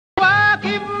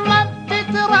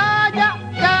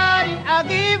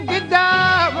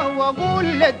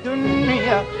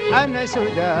الدنيا أنا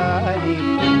سوداني.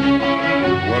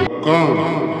 Welcome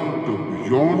to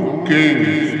Beyond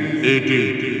Kings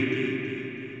 80.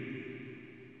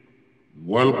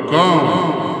 Welcome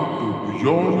to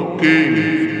Beyond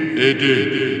Kings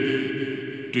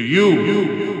 80. To you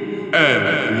and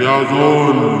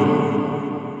Yazon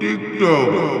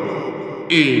TikTok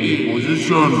in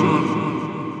position.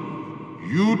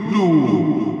 YouTube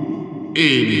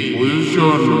in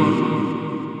position.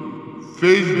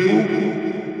 Facebook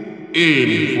in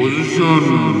position.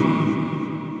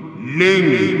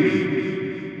 Link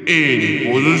in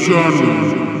position.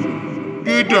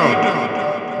 Twitter,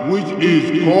 which is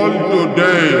called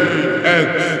today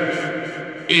X,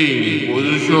 in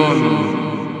position.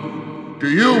 To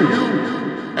you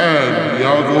and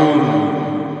Yazon,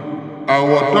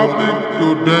 our topic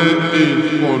today is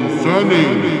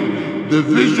concerning the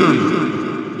vision,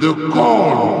 the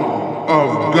call of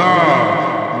God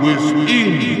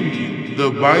within the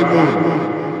Bible.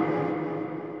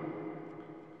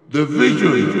 The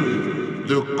vision,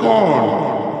 the call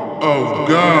of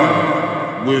God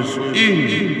within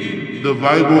the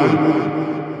Bible.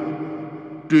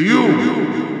 To you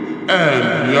and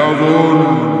Yazon.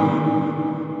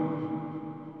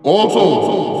 Also,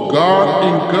 God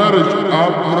encouraged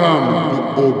Abraham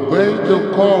to obey the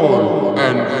call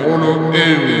and follow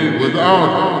him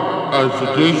without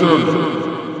hesitation.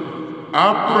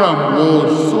 Abraham was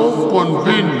so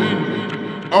convinced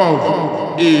of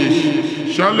his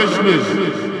childishness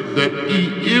that he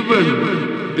even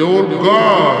told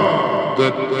God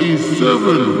that his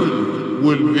servant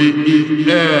will be his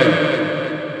heir.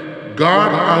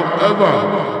 God, however,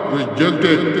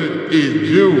 rejected his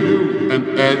view and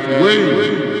as way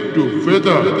to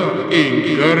further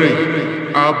encourage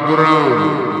Abraham.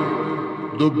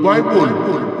 The Bible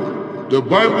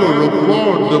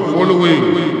records the following: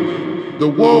 the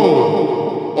word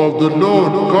of the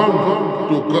Lord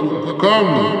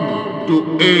come to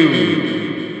him.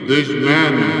 This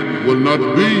man will not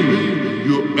be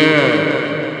your heir,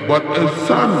 but a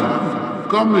son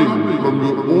coming from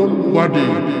your own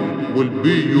body will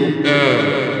be your heir.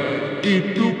 He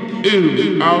took him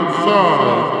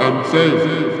outside and said,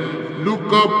 "Look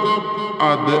up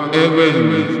at the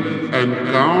heavens and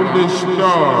count the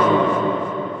stars.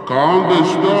 Count the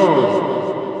stars.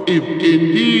 If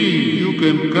indeed you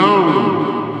can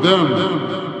count them,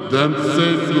 then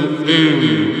said to him,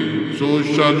 so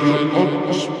shall your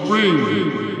offspring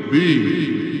be."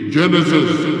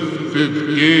 Genesis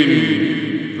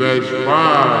 15, verse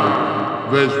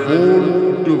 5, verse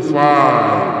 4 to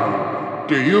 5.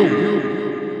 To you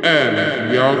and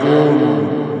Yazon,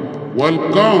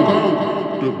 welcome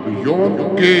to Beyond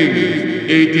Kings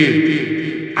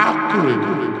 80. Accurate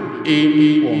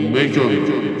information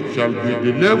shall be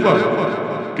delivered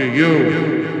to you,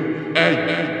 and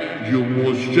you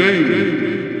must change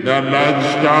that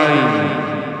lifestyle.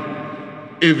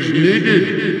 If needed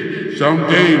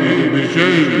something to be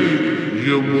changed,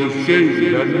 you must change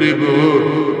that neighborhood.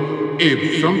 If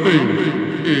something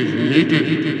is needed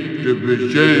to be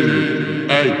changed,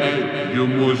 and you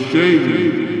must change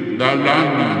that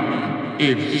land.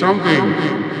 If something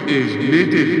is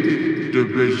needed to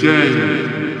be changed,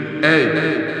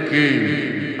 King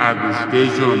at the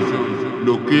station,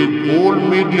 locate all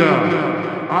media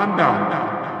under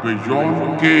Beyond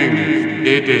Kings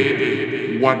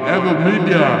 80. Whatever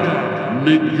media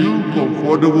make you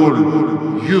comfortable,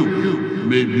 you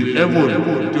may be able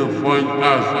to find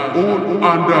us all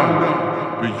under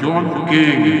Beyond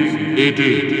Kings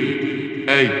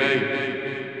 80.